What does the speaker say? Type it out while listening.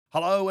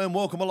Hello and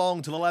welcome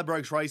along to the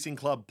Ladbrokes Racing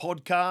Club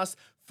podcast,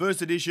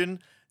 first edition.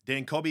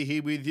 Dan Cobby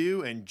here with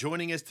you, and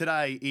joining us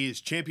today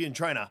is champion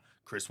trainer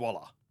Chris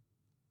Waller.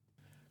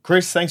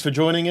 Chris, thanks for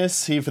joining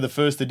us here for the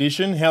first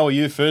edition. How are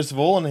you, first of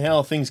all, and how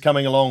are things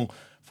coming along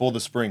for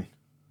the spring?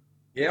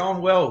 Yeah,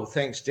 I'm well,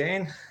 thanks,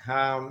 Dan.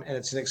 And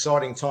it's an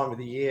exciting time of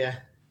the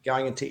year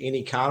going into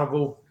any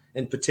carnival,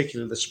 in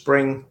particular the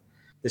spring.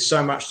 There's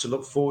so much to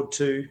look forward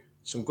to,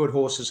 some good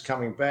horses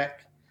coming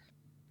back,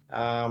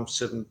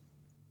 some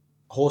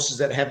horses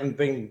that haven't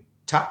been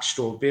touched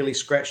or barely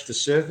scratched the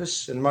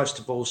surface, and most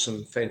of all,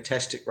 some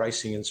fantastic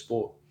racing and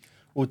sport.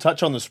 We'll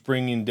touch on the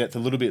spring in depth a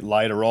little bit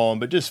later on,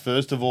 but just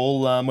first of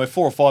all, we're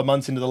 4 or 5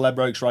 months into the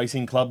Ladbrokes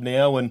Racing Club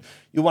now, and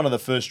you're one of the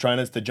first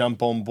trainers to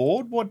jump on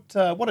board.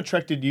 What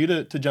attracted you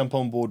to jump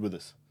on board with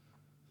us?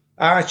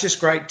 It's just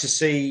great to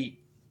see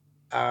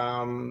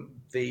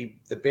the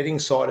betting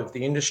side of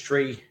the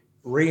industry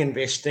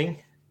reinvesting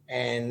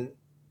and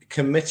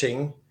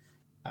committing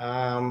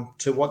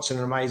to what's an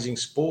amazing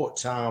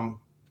sport,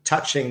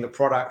 touching the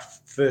product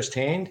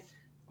firsthand,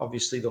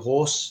 obviously the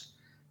horse,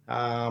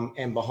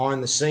 and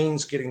behind the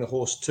scenes, getting the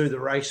horse to the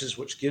races,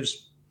 which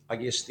gives, I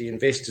guess, the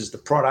investors the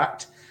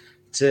product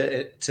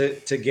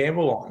to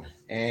gamble on.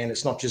 And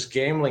it's not just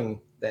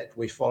gambling that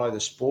we follow the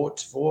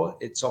sport for,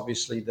 it's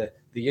obviously the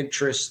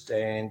interest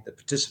and the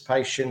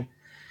participation.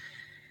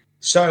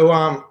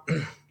 So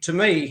to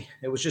me,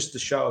 it was just the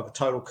show of a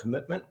total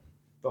commitment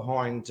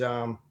behind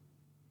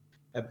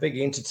a big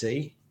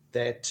entity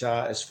that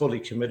is fully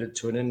committed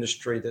to an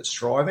industry that's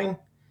thriving,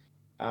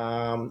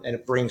 and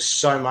it brings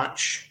so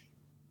much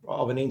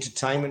of an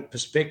entertainment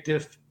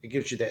perspective. It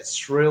gives you that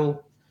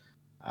thrill,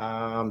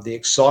 the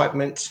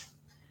excitement,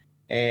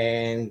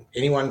 and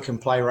anyone can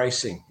play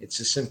racing. It's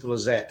as simple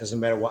as that. Doesn't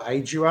matter what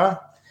age you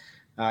are,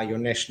 your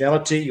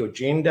nationality, your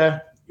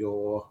gender,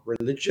 your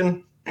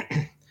religion.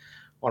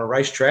 On a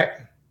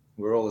racetrack,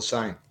 we're all the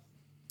same.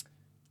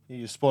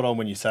 You're spot on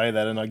when you say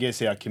that, and I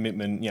guess our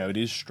commitment, it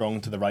is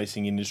strong to the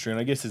racing industry, and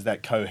I guess there's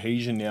that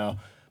cohesion now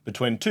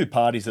between two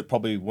parties that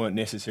probably weren't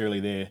necessarily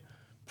there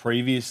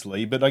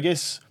previously. But I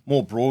guess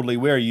more broadly,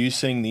 where are you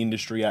seeing the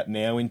industry at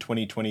now in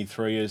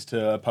 2023 as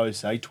to opposed,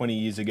 say, 20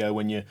 years ago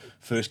when you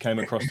first came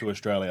across to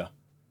Australia?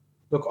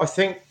 Look, I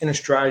think in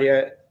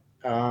Australia,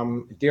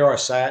 dare I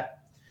say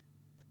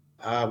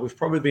it, we've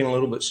probably been a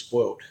little bit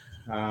spoiled.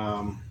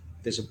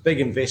 There's a big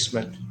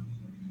investment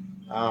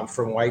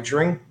from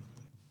wagering,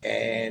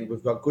 and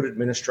we've got good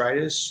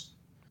administrators.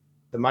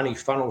 The money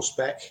funnels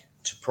back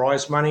to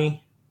prize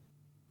money.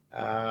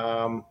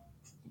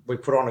 We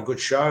put on a good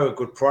show, a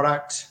good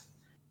product,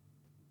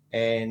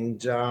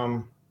 and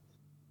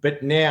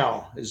but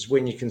now is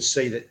when you can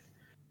see that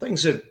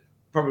things have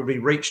probably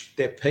reached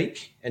their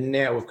peak, and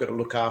now we've got to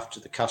look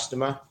after the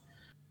customer,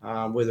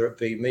 whether it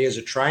be me as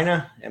a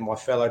trainer and my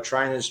fellow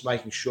trainers,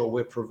 making sure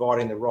we're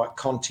providing the right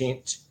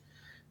content,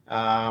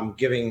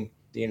 giving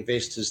the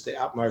investors the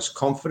utmost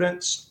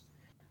confidence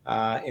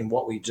in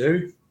what we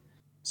do.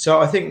 So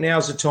I think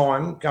now's the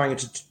time going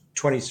into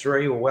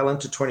 23 or well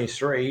into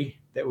 23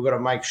 that we've got to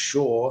make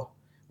sure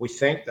we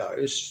thank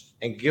those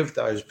and give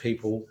those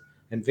people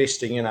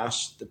investing in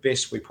us the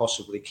best we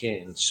possibly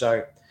can.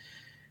 So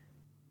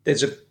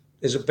there's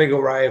a big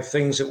array of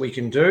things that we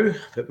can do,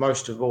 but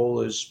most of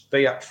all is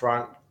be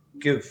upfront,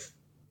 give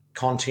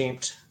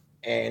content,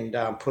 and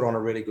put on a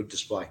really good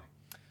display.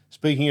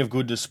 Speaking of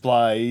good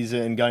displays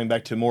and going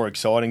back to more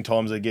exciting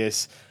times, I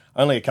guess,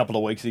 only a couple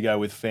of weeks ago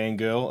with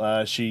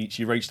Fangirl,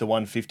 she reached the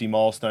 150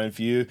 milestone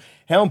for you.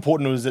 How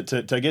important was it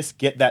to I guess,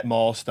 get that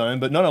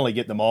milestone, but not only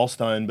get the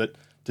milestone, but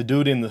to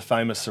do it in the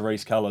famous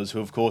Cerise colours, who,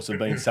 of course, have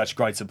been such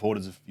great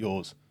supporters of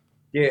yours?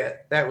 Yeah,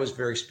 that was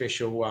very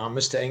special.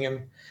 Mr.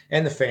 Ingham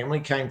and the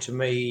family came to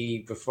me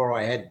before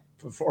I had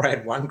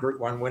one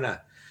Group 1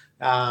 winner.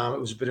 It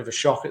was a bit of a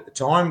shock at the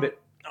time, but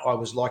I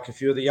was like a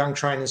few of the young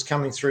trainers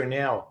coming through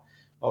now.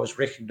 I was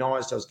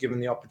recognised, I was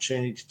given the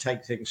opportunity to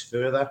take things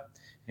further,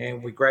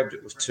 and we grabbed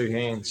it with two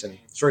hands. And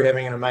through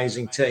having an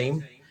amazing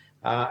team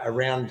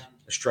around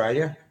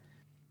Australia,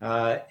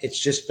 it's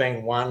just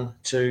been 1,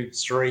 2,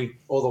 3,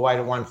 all the way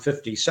to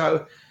 150.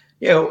 So,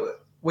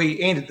 we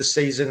ended the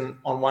season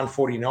on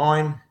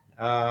 149.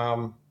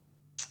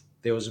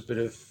 There was a bit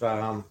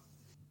of,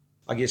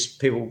 I guess,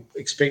 people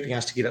expecting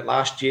us to get it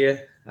last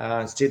year.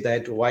 Instead, they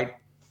had to wait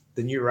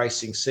the new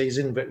racing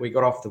season, but we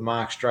got off the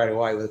mark straight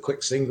away with a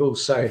quick single.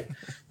 So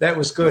that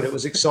was good. It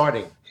was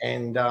exciting.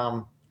 And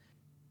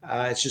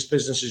it's just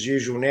business as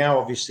usual now.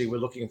 Obviously, we're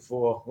looking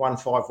for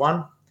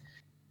 151.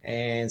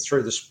 And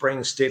through the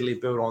spring, steadily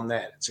build on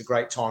that. It's a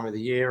great time of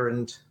the year,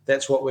 and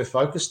that's what we're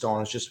focused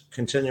on, is just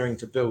continuing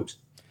to build.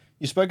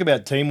 You spoke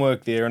about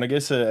teamwork there, and I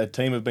guess a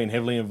team have been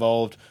heavily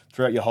involved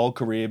throughout your whole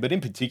career, but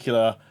in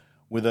particular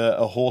with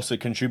a horse that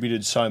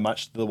contributed so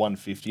much to the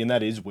 150, and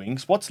that is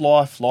Winx. What's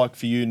life like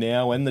for you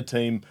now and the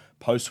team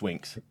post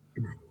Winx?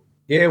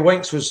 Yeah,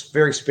 Winx was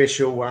very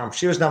special.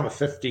 She was number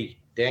 50,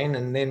 Dan,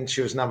 and then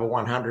she was number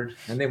 100,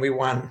 and then we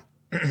won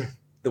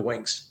the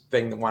Winx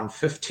being the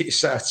 150.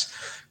 So it's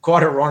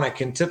quite ironic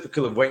and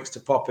typical of Winx to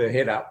pop her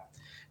head up.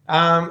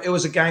 It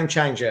was a game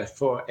changer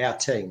for our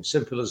team.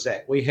 Simple as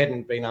that. We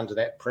hadn't been under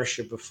that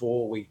pressure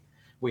before. We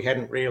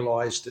hadn't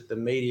realised that the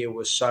media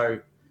was so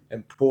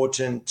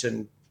important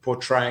and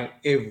portraying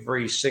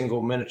every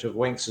single minute of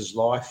Winx's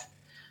life,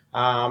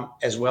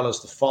 as well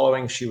as the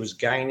following she was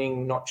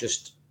gaining, not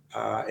just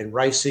in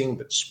racing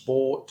but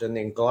sport and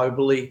then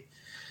globally.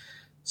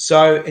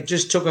 So it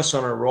just took us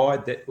on a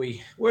ride that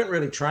we weren't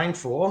really trained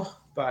for,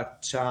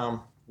 but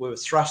we were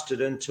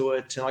thrusted into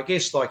it. And I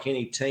guess, like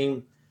any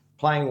team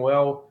playing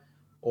well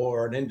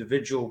or an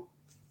individual,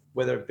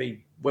 whether it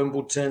be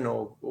Wimbledon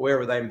or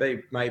wherever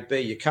may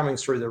be, you're coming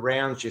through the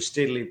rounds, you're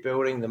steadily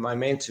building, the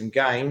momentum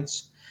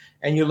gains,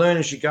 and you learn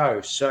as you go.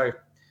 So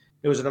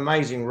it was an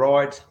amazing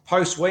ride.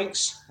 Post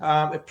Winx,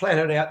 it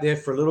plateaued out there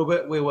for a little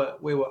bit. We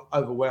were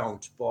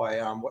overwhelmed by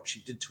what she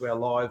did to our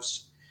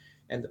lives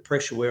and the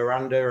pressure we were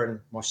under, and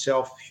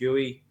myself,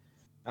 Huey,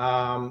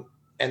 and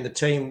the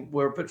team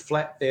were a bit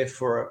flat there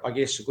for, I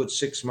guess, a good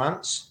 6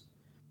 months.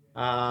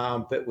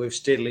 But we've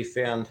steadily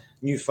found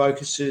new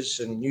focuses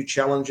and new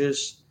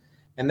challenges,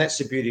 and that's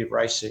the beauty of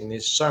racing.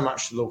 There's so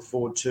much to look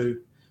forward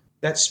to.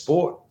 That's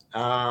sport.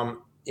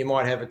 You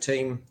might have a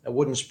team, a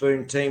wooden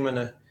spoon team,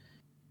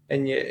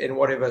 in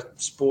whatever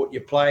sport you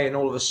play, and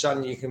all of a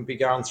sudden you can be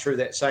going through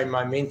that same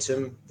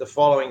momentum the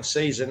following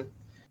season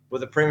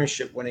with a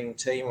premiership winning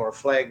team or a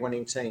flag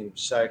winning team.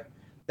 So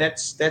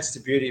that's the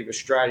beauty of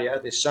Australia.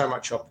 There's so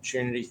much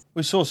opportunity.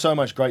 We saw so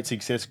much great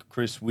success,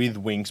 Chris, with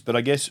Winx, but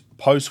I guess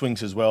post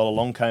Winx as well,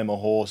 along came a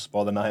horse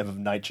by the name of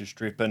Nature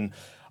Strip, and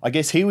I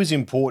guess he was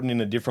important in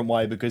a different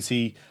way because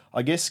he,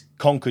 I guess,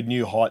 conquered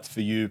new heights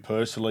for you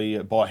personally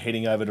by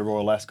heading over to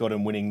Royal Ascot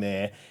and winning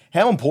there.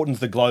 How important is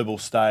the global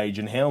stage,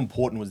 and how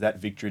important was that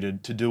victory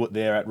to do it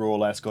there at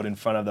Royal Ascot in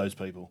front of those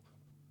people?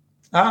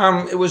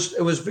 It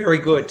was very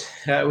good.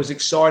 It was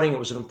exciting. It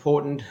was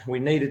important. We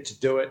needed to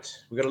do it.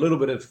 We got a little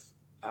bit of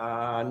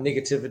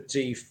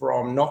negativity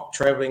from not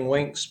travelling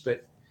Winx,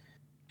 but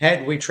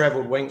had we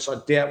travelled Winx, I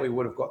doubt we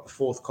would have got the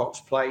fourth Cox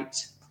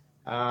Plate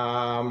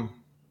and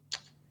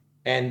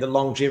the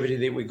longevity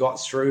that we got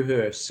through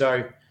her.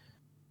 So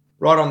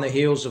right on the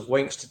heels of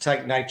Winx to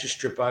take Nature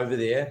Strip over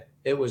there,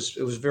 it was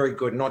very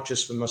good, not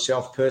just for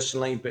myself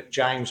personally, but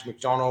James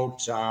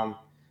McDonald,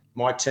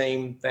 my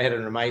team. They had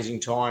an amazing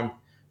time,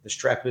 the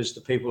strappers,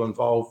 the people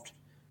involved,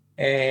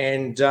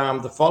 and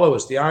the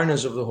followers, the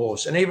owners of the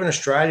horse, and even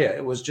Australia.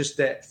 It was just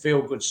that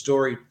feel-good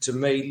story to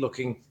me,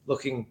 looking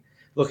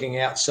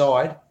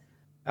outside.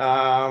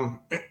 Yeah,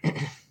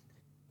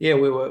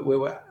 we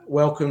were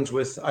welcomed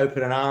with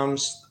open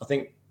arms. I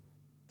think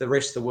the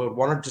rest of the world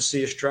wanted to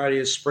see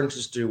Australia's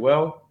sprinters do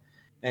well,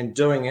 and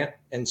doing it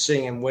and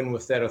seeing him win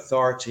with that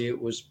authority, it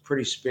was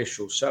pretty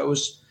special. So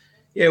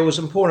it was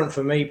important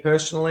for me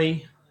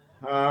personally.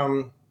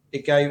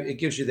 It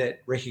gives you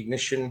that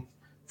recognition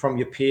from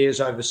your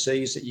peers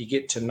overseas that you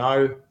get to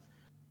know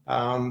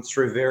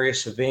through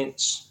various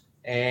events,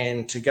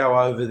 and to go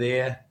over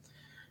there,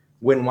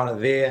 win one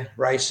of their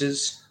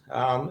races,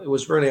 it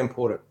was really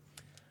important.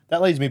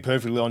 That leads me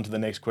perfectly on to the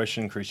next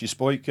question, Chris. You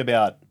spoke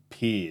about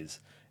peers,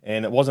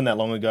 and it wasn't that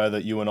long ago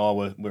that you and I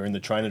were in the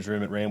trainer's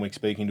room at Randwick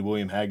speaking to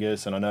William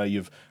Haggis, and I know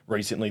you've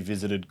recently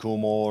visited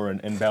Coolmore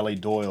and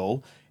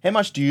Ballydoyle. How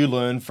much do you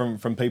learn from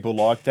people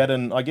like that?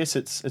 And I guess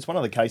it's one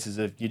of the cases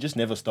of you just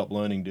never stop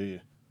learning, do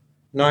you?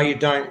 No, you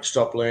don't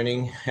stop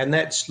learning. And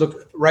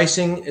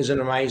racing is an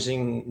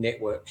amazing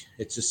network.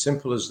 It's as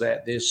simple as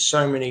that. There's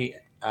so many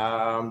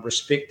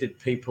respected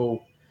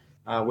people,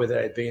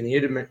 whether they be in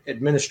the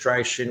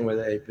administration,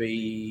 whether they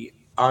be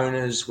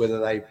owners, whether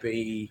they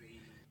be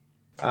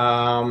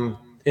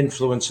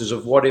influencers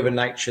of whatever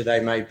nature they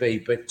may be.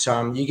 But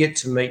you get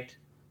to meet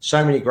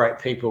so many great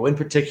people, in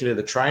particular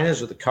the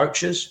trainers or the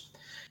coaches.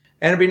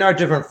 And it'd be no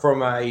different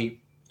from a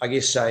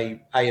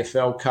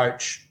AFL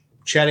coach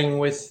chatting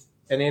with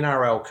an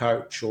NRL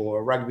coach or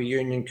a rugby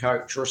union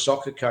coach or a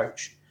soccer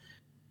coach.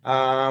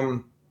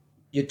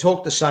 You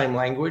talk the same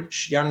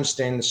language, you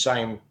understand the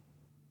same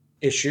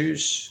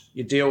issues,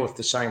 you deal with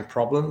the same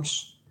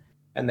problems,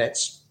 and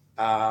that's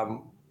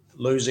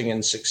losing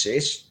and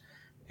success.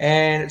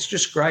 And it's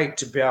just great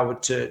to be able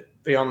to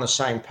be on the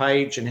same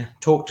page and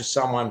talk to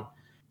someone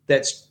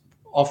that's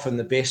often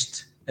the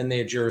best in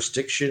their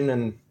jurisdiction.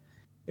 And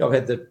I've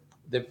had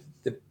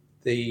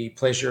the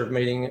pleasure of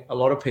meeting a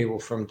lot of people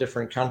from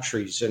different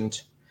countries,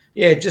 and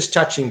just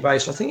touching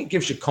base. I think it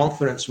gives you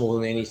confidence more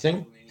than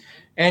anything,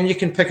 and you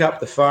can pick up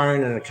the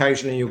phone, and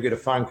occasionally you'll get a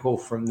phone call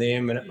from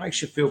them, and it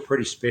makes you feel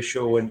pretty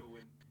special, and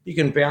you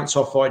can bounce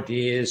off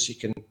ideas, you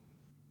can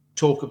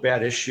talk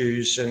about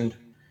issues, and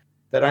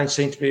they don't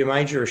seem to be a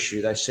major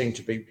issue. They seem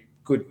to be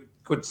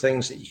good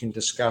things that you can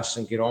discuss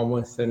and get on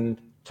with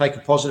and take a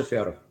positive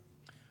out of.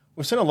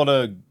 We've seen a lot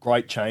of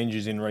great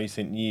changes in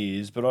recent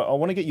years, but I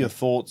want to get your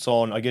thoughts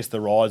on, I guess, the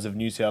rise of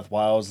New South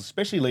Wales,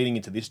 especially leading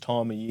into this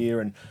time of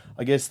year, and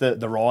I guess the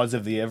rise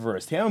of the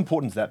Everest. How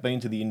important has that been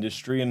to the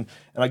industry? And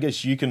I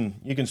guess you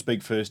can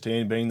speak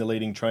firsthand, being the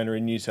leading trainer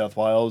in New South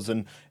Wales,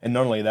 and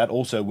not only that,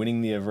 also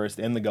winning the Everest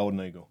and the Golden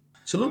Eagle.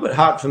 It's a little bit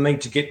hard for me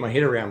to get my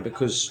head around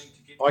because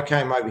I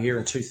came over here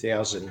in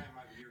 2000,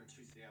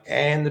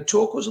 And the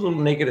talk was a little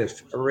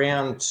negative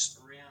around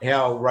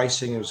how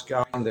racing was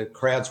going. The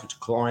crowds were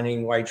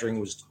declining, wagering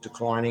was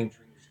declining.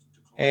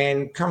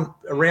 And come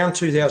around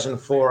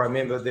 2004, I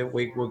remember that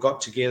we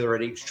got together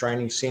at each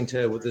training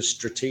centre with a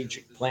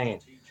strategic plan.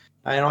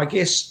 And I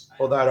guess,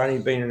 although I'd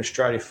only been in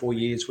Australia 4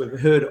 years, we've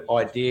heard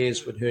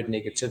ideas, we'd heard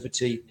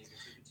negativity,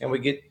 and we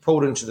get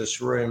pulled into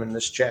this room, and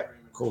this chap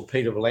called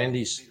Peter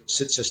Volandis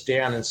sits us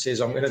down and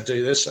says, I'm going to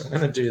do this, I'm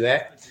going to do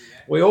that.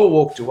 We all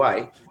walked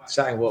away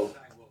saying, well,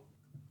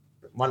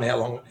 wonder how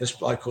long this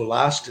bloke will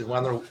last, and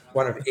wonder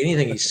if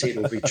anything he said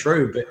will be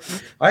true.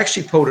 But I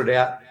actually pulled it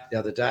out the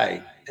other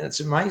day, and it's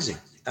amazing.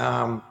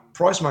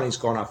 Prize money's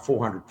gone up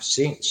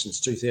 400% since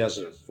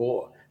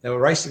 2004. They were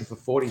racing for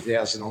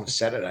 40,000 on a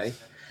Saturday.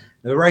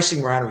 They're racing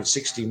for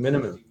 160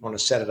 minimum on a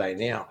Saturday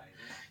now.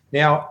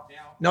 Now,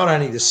 not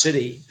only the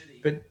city,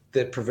 but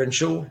the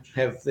provincial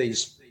have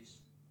these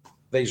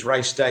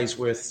race days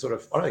worth sort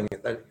of, I don't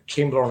think,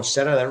 Kembla on a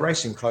Saturday, they're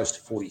racing close to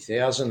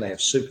 40,000. They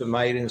have super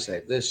maidens, they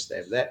have this, they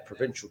have that,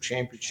 provincial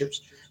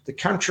championships. The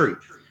country,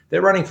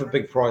 they're running for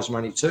big prize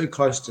money too,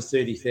 close to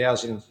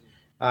 30,000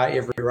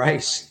 every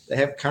race. They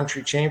have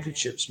country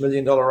championships, $1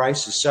 million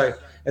races. So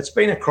it's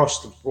been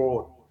across the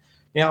board.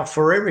 Now,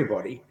 for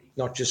everybody,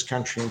 not just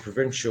country and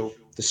provincial,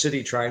 the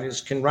city trainers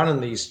can run in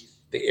the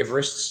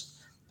Everests,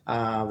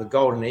 the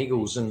Golden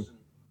Eagles, and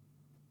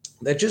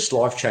they're just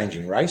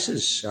life-changing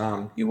races.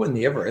 You win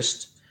the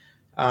Everest,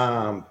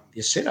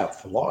 you're set up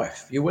for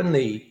life. You win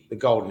the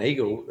Golden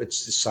Eagle,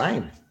 it's the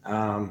same.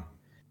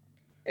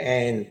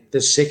 And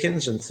there's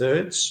seconds and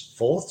thirds,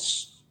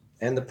 fourths,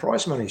 and the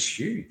prize money is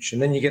huge.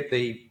 And then you get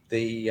the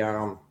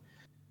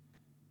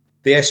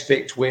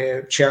aspect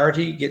where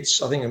charity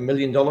gets, I think, $1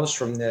 million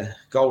from the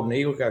Golden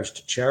Eagle goes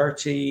to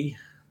charity.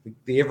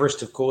 The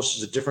Everest, of course,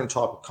 is a different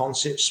type of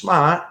concept.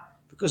 Smart,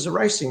 because the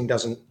racing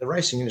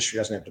industry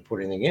doesn't have to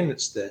put anything in.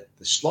 It's the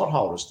slot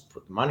holders to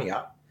put the money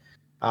up.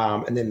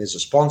 And then there's a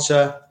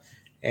sponsor,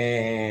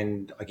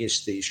 and I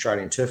guess the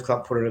Australian Turf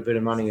Club put in a bit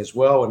of money as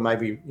well, and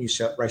maybe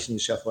Racing New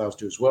South Wales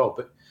do as well.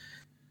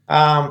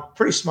 But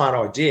pretty smart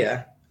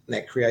idea, and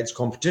that creates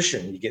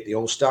competition. You get the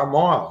All-Star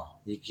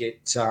Mile. You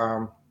get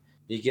the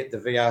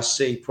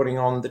VRC putting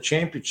on the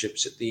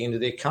championships at the end of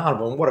their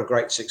carnival, and what a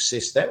great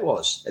success that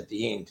was at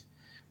the end.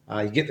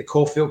 You get the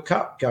Caulfield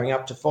Cup going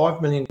up to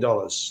 $5 million.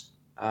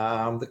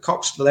 The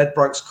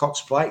Ladbrokes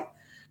Cox Plate.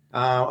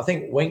 I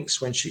think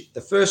Winx, when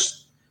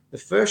the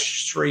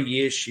first 3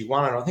 years she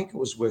won it, I think it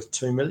was worth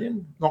 $2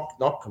 million.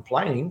 Not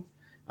complaining,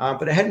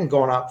 but it hadn't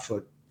gone up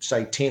for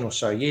say 10 or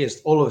so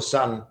years. All of a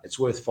sudden, it's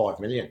worth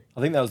 $5 million.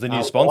 I think that was the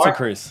new sponsor,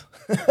 Chris.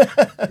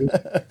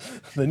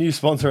 The new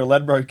sponsor of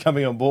Ladbrokes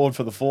coming on board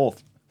for the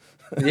fourth.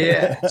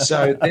 Yeah,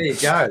 so there you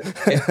go.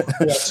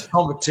 It's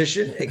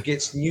competition. It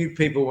gets new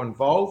people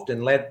involved,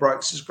 and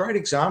Ladbrokes is a great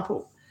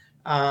example.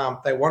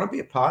 They want to be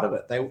a part of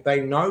it.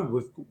 They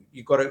know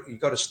you've got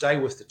to stay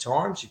with the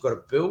times. You've got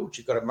to build.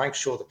 You've got to make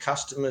sure the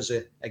customers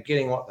are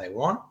getting what they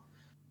want.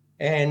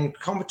 And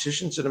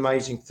competition's an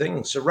amazing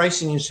thing. So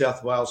Racing New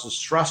South Wales has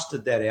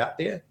thrusted that out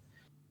there.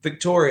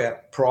 Victoria,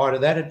 prior to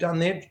that, had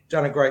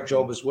done a great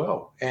job as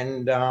well.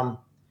 And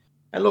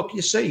look,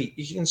 you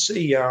can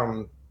see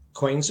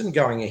Queensland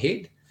going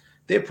ahead.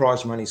 Their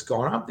prize money's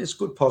gone up. There's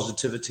good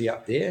positivity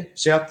up there.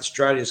 South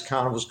Australia's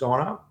carnival's gone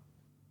up.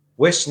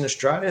 Western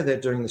Australia, they're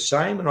doing the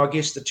same, and I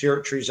guess the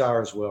territories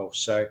are as well.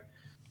 So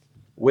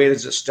where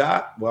does it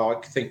start? Well,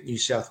 I think New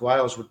South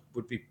Wales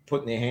would be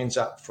putting their hands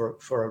up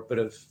for a bit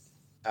of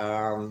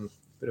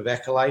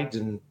accolade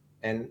and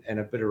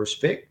a bit of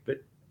respect.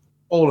 But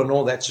all in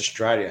all, that's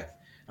Australia.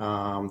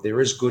 There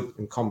is good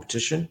in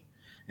competition,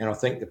 and I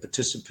think the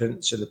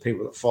participants and the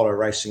people that follow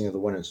racing are the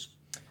winners.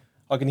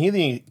 I can hear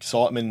the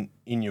excitement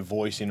in your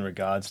voice in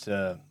regards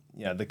to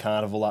the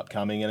carnival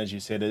upcoming, and as you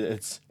said,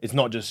 it's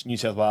not just New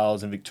South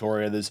Wales and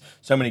Victoria. There's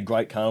so many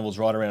great carnivals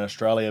right around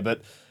Australia,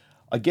 but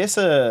I guess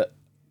a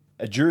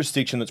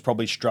jurisdiction that's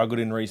probably struggled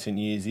in recent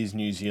years is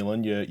New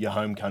Zealand, your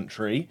home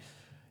country.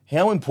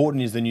 How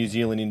important is the New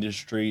Zealand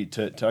industry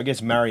to I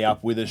guess marry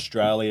up with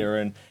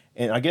Australia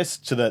and I guess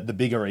to the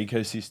bigger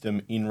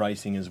ecosystem in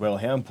racing as well?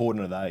 How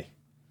important are they?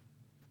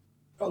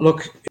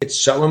 Look, it's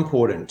so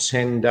important,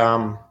 and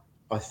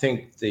I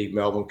think the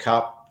Melbourne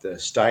Cup, the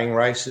staying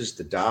races,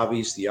 the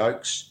Derbies, the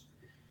Oaks,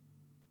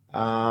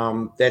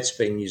 that's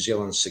been New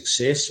Zealand's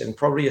success and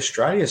probably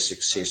Australia's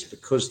success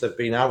because they've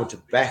been able to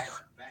back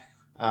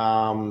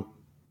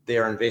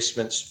their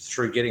investments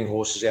through getting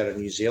horses out of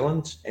New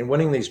Zealand and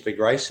winning these big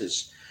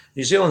races.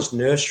 New Zealand's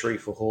nursery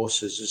for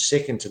horses is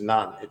second to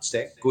none. It's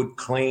that good,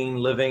 clean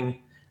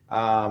living,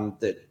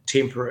 the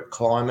temperate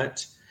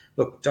climate.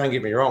 Look, don't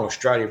get me wrong,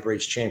 Australia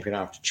breeds champion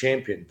after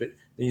champion, but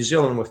New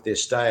Zealand with their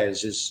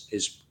stayers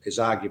is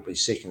arguably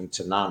second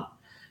to none.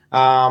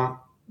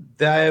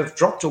 They've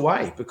dropped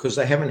away because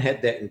they haven't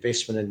had that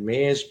investment in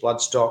mares,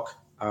 bloodstock,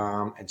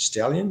 and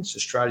stallions.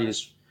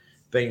 Australia's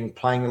been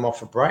playing them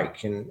off a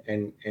break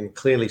and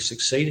clearly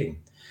succeeding.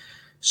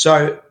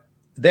 So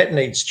that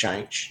needs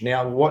change.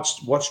 Now,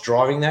 what's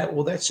driving that?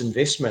 Well, that's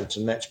investment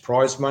and that's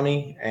prize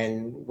money.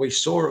 And we've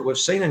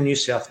seen in New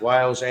South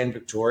Wales and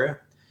Victoria,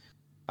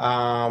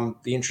 The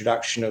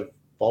introduction of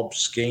bob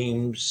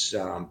schemes,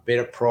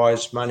 better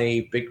prize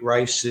money, big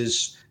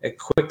races, it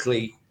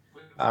quickly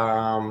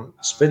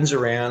spins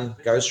around,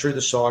 goes through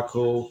the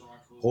cycle.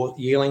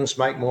 Yearlings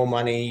make more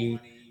money,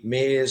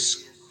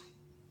 mares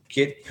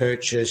get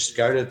purchased,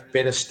 go to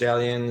better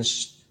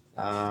stallions,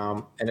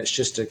 and it's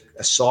just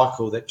a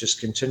cycle that just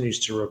continues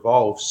to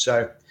revolve.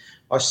 So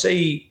I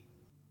see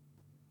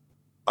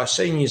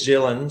New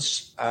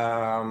Zealand's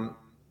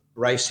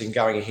racing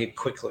going ahead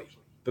quickly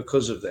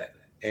because of that,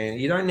 and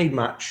you don't need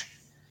much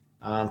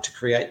to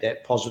create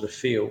that positive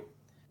feel.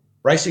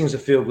 Racing is a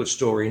feel-good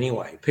story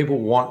anyway. People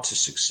want to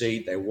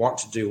succeed, they want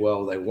to do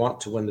well, they want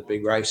to win the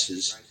big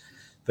races.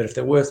 But if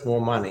they're worth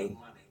more money,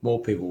 more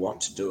people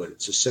want to do it.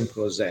 It's as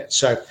simple as that.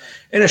 So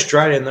in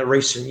Australia in the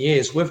recent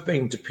years, we've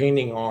been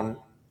depending on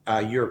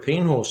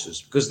European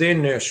horses because their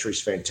nursery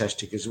is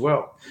fantastic as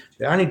well.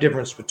 The only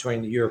difference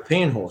between the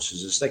European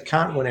horses is they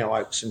can't win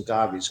our Oaks and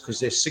Derbies because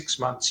they're 6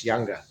 months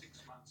younger.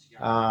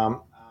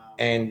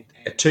 And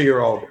a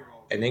 2-year-old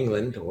in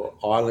England or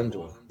Ireland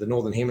or the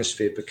Northern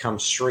Hemisphere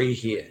becomes 3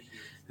 here.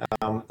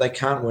 They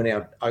can't win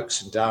our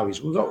Oaks and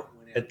Derbies. We've got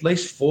at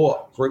least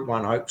 4 Group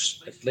 1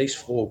 Oaks, at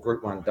least 4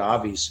 Group 1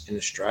 Derbies in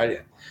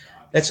Australia.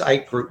 That's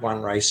 8 Group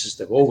 1 races.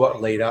 They've all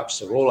got lead-ups.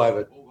 They're all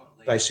over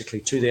basically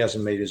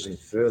 2,000 metres and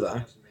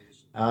further.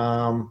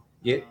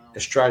 Yet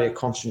Australia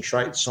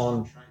concentrates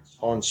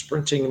on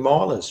sprinting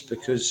milers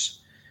because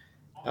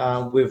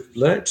we've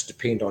learnt to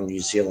depend on New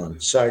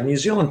Zealand. So New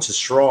Zealand to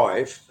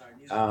thrive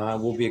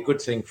will be a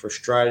good thing for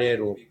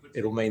Australia.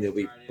 It'll mean there'll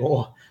be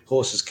more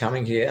horses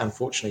coming here,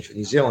 unfortunately for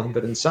New Zealand.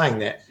 But in saying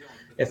that,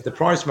 if the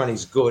prize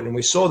money's good, and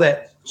we saw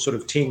that sort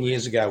of 10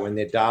 years ago when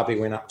their Derby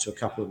went up to a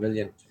couple of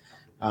million,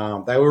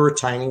 they were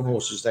retaining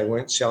horses. They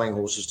weren't selling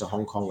horses to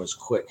Hong Kongers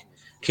quick.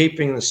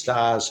 Keeping the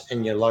stars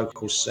in your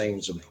local scene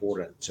is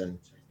important.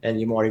 And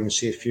you might even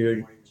see a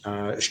few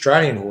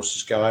Australian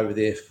horses go over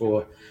there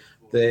for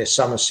their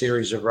summer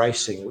series of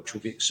racing, which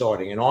will be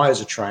exciting. And I,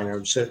 as a trainer,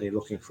 am certainly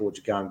looking forward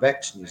to going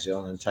back to New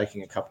Zealand and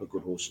taking a couple of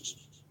good horses.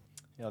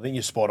 Yeah, I think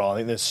you're spot on. I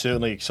think there's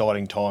certainly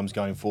exciting times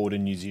going forward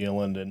in New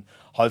Zealand, and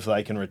hopefully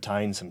they can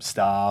retain some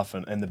staff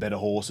and the better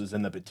horses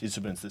and the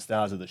participants, the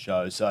stars of the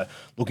show. So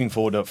looking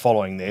forward to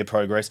following their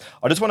progress.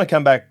 I just want to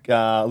come back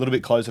a little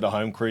bit closer to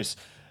home, Chris.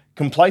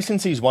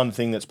 Complacency is one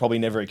thing that's probably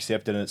never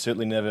accepted, and it's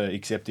certainly never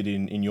accepted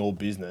in your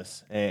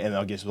business and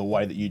I guess the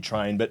way that you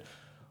train. But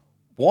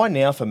why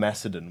now for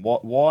Macedon?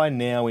 Why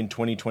now in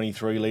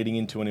 2023, leading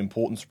into an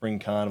important spring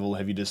carnival,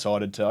 have you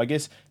decided to, I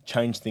guess,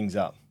 change things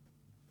up?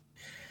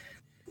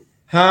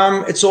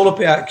 It's all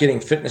about getting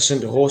fitness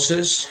into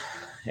horses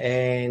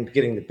and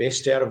getting the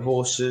best out of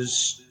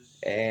horses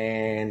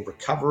and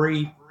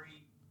recovery.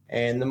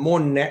 And the more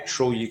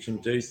natural you can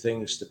do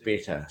things, the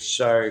better.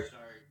 So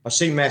I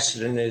see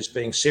Macedon as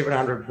being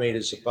 700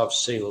 metres above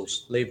sea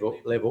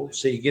level,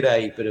 so you get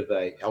a bit of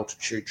a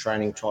altitude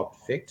training type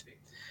effect.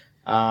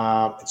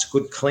 It's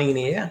good clean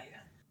air,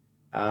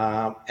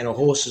 and a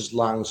horse's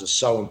lungs are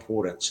so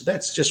important. So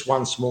that's just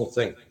one small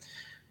thing.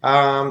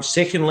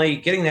 Secondly,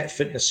 getting that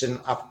fitness in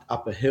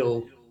up a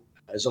hill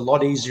is a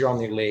lot easier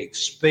on your legs.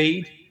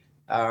 Speed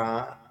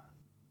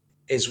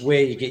is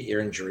where you get your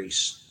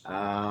injuries,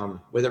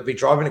 whether it be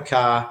driving a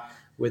car,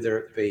 whether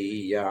it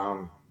be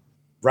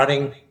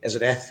running as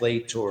an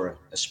athlete or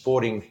a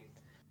sporting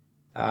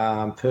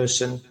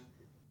person,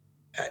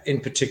 in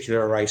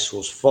particular a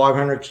racehorse.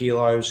 500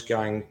 kilos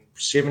going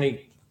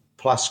 70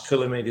 plus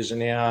kilometres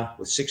an hour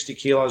with 60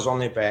 kilos on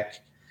their back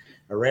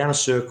around a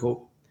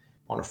circle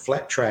on a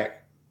flat track,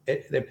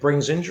 that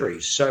brings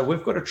injuries. So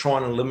we've got to try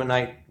and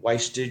eliminate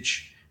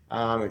wastage,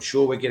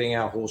 ensure we're getting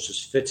our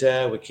horses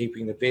fitter, we're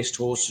keeping the best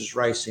horses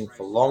racing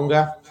for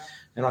longer.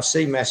 And I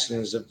see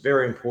Macedon as a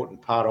very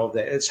important part of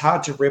that. It's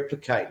hard to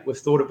replicate. We've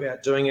thought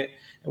about doing it,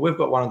 and we've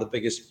got one of the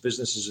biggest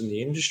businesses in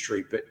the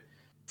industry. But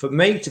for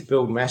me to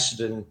build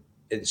Macedon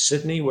in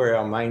Sydney, where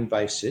our main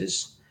base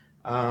is,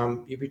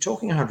 you'd be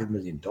talking $100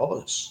 million.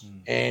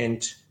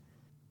 And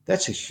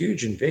that's a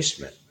huge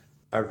investment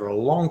over a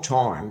long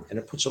time, and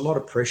it puts a lot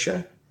of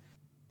pressure.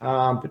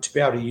 But to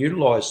be able to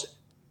utilise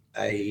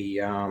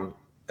a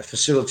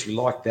facility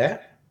like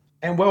that,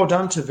 and well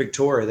done to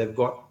Victoria. They've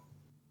got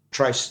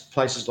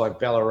places like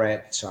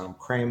Ballarat,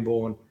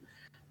 Cranbourne,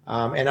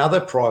 and other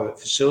private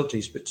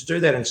facilities. But to do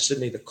that in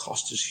Sydney, the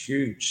cost is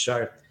huge.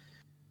 So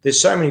there's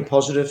so many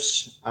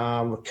positives.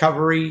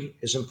 Recovery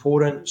is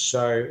important.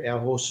 So our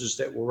horses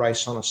that will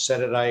race on a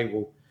Saturday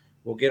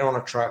will get on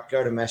a truck,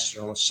 go to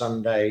Macedon on a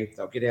Sunday.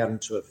 They'll get out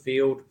into a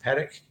field,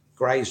 paddock,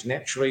 graze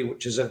naturally,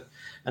 which is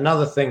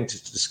another thing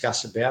to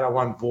discuss about. I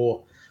won't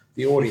bore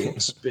the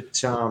audience,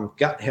 but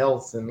gut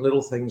health and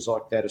little things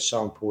like that are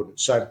so important.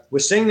 So we're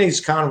seeing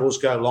these carnivals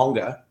go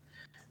longer,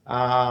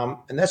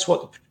 and that's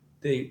what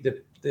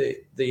the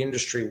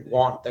industry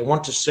want. They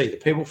want to see, the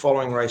people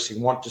following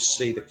racing want to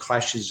see the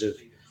clashes of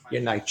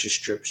your nature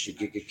strips, your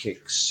Giga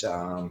Kicks,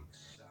 your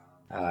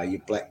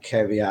Black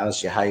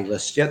Caviars, your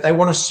Haylist. Yeah, they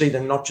want to see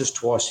them not just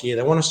twice a year.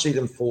 They want to see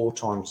them 4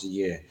 times a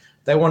year.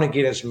 They want to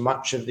get as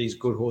much of these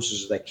good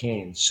horses as they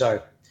can. So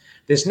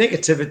there's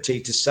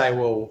negativity to say,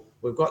 well,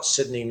 we've got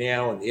Sydney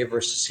now and the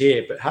Everest is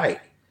here. But hey,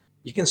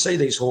 you can see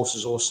these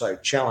horses also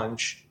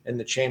challenge in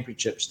the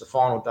championships, the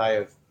final day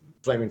of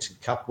Flemington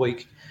Cup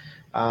Week.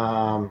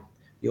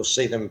 You'll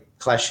see them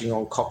clashing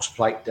on Cox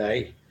Plate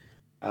Day.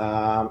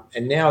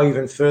 And now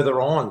even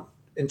further on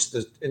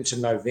into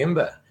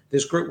November,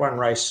 there's Group 1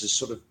 races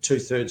sort of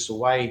 2/3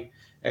 away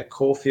at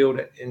Caulfield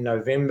in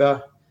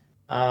November.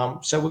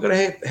 So we're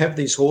going to have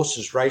these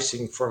horses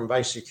racing from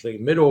basically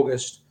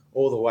mid-August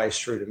all the way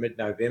through to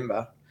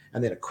mid-November,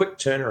 and then a quick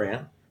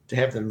turnaround to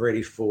have them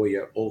ready for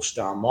your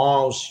All-Star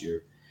Miles,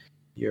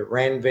 your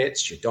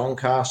Ranvets, your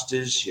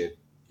Doncasters,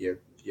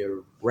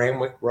 your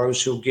Randwick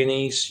Rosehill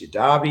Guineas, your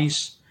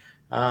Derbies.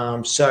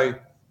 So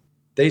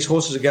these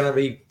horses are going to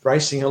be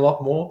racing a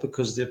lot more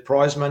because the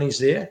prize money's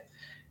there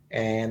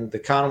and the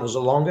carnivals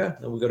are longer,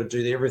 and we've got to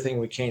do everything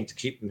we can to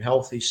keep them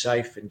healthy,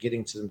 safe, and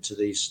getting to them to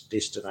these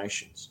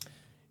destinations.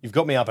 You've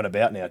got me up and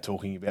about now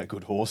talking about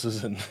good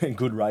horses and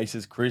good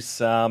races, Chris.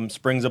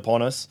 Spring's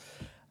upon us.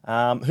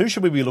 Who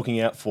should we be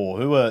looking out for?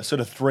 Who are sort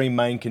of three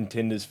main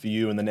contenders for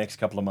you in the next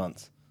couple of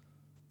months?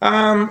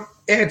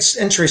 It's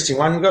an interesting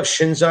one. We've got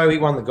Shinzo. He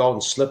won the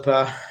Golden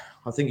Slipper.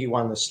 I think he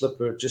won the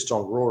Slipper just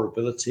on raw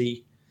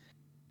ability.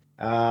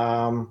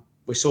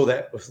 We saw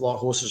that with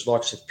horses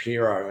like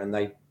Sapiro, and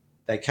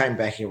they came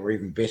back and were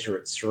even better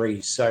at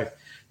 3. So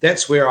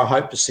that's where I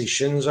hope to see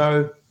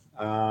Shinzo,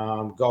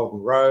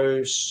 Golden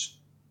Rose,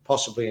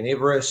 possibly an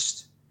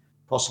Everest,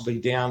 possibly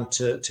down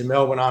to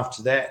Melbourne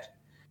after that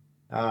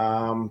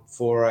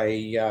for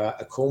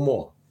a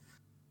Coolmore.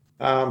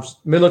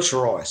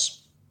 Militarise.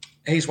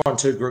 He's won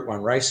 2 Group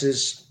 1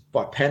 races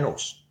by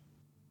panels.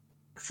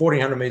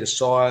 1,400 metre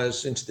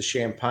sires into the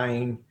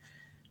Champagne,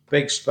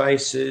 big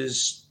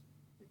spaces.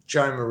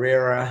 Joe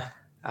Moreira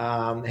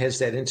has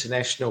that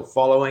international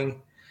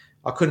following.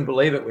 I couldn't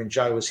believe it when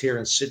Joe was here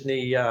in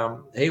Sydney.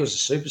 He was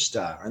a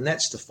superstar, and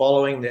that's the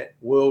following that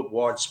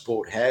worldwide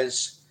sport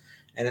has.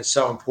 And it's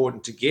so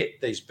important to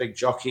get these big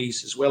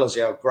jockeys, as well as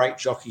our great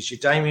jockeys. Your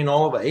Damien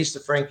Oliver, he's the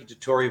Frankie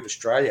Dettori of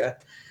Australia.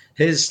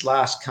 His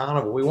last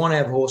carnival, we want to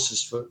have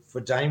horses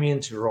for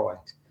Damien to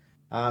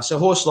ride. So a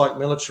horse like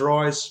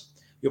Militarise,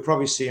 you'll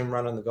probably see him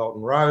running the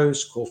Golden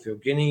Rose,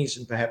 Caulfield Guineas,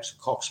 and perhaps a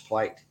Cox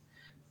Plate.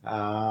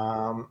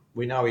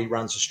 We know he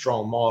runs a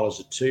strong mile as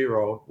a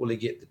 2-year-old. Will he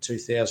get the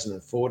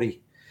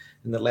 2040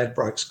 in the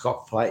Ladbrokes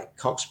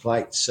Cox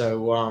Plate?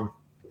 So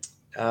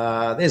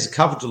there's a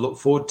couple to look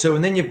forward to.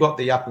 And then you've got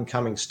the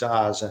up-and-coming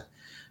stars, a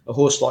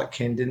horse like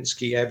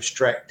Kandinsky,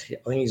 Abstract. I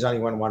think he's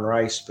only won 1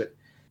 race, but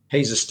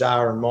he's a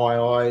star in my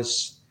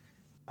eyes.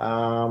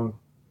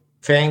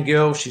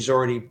 Fangirl, she's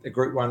already a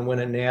Group 1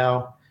 winner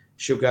now.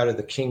 She'll go to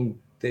the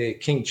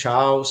King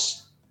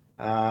Charles.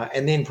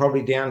 And then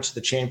probably down to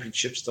the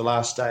championships the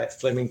last day at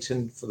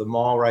Flemington for the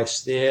mile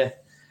race there.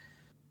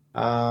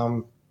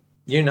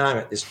 You name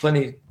it. There's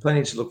plenty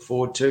to look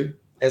forward to,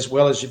 as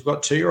well as you've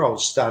got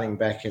 2-year-olds starting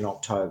back in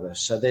October.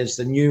 So there's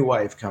the new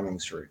wave coming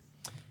through.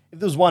 If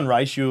there was one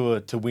race you were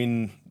to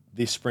win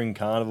this spring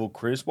carnival,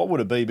 Chris, what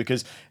would it be?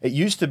 Because it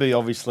used to be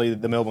obviously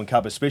the Melbourne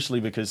Cup, especially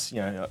because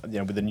you know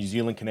with the New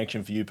Zealand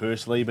connection for you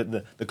personally. But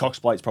the Cox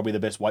Plate's probably the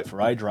best weight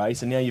for age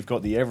race, and now you've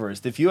got the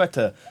Everest. If you had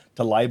to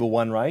label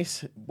one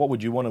race, what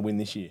would you want to win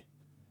this year?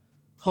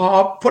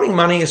 Putting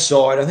money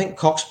aside, I think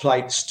Cox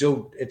Plate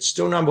still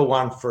number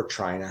one for a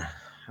trainer.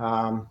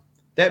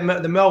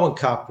 The Melbourne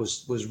Cup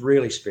was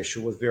really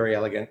special, was very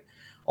elegant.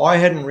 I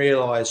hadn't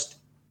realised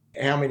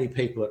how many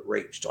people it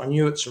reached. I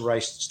knew it's a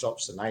race that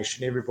stops the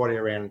nation. Everybody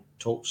around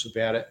talks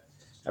about it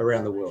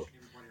around the world.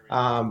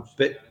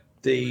 But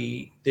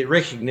the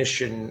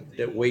recognition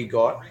that we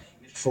got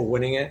for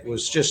winning it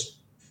was just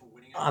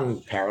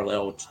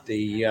unparalleled.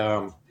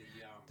 The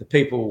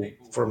people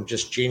from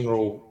just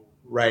general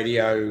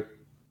radio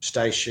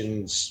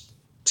stations,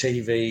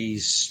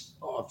 TVs,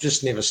 I've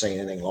just never seen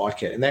anything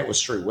like it. And that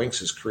was through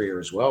Winx's career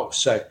as well.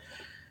 So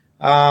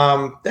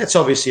that's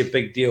obviously a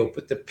big deal,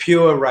 but the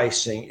pure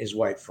racing is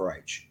weight for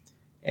age.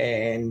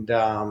 And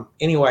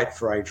any weight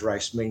for age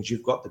race means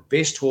you've got the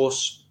best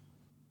horse,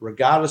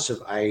 regardless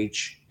of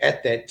age,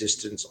 at that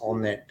distance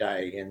on that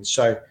day. And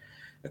so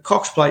the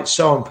Cox Plate's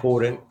so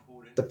important.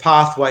 The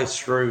pathway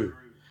through,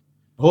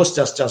 the horse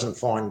just doesn't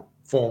form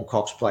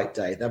Cox Plate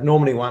Day. They've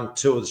normally won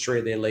 2 or 3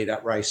 of their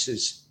lead-up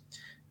races.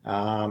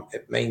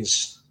 It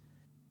means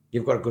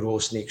you've got a good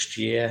horse next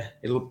year.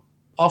 It'll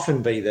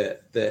often be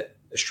the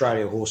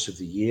Australia Horse of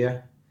the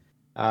Year.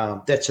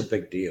 That's a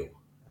big deal.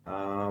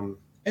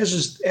 As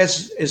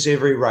is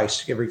every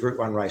race, every Group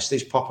 1 race,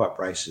 these pop-up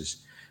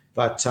races.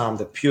 But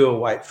the pure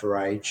weight for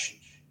age,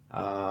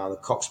 the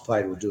Cox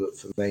Plate will do it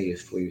for me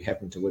if we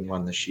happen to win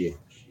one this year.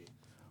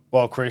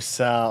 Well, Chris,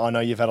 I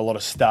know you've had a lot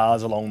of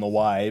stars along the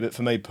way, but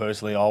for me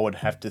personally, I would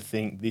have to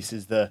think this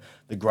is the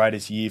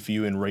greatest year for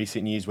you in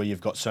recent years where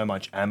you've got so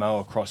much ammo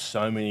across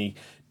so many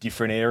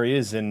different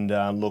areas. And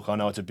look, I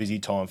know it's a busy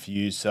time for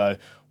you, so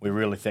we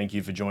really thank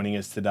you for joining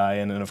us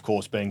today and of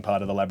course, being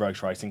part of the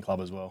Ladbrokes Racing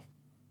Club as well.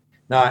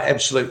 No,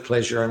 absolute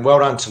pleasure. And well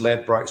done to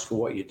Ladbrokes for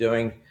what you're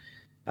doing.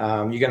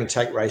 You're going to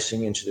take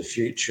racing into the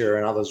future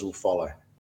and others will follow.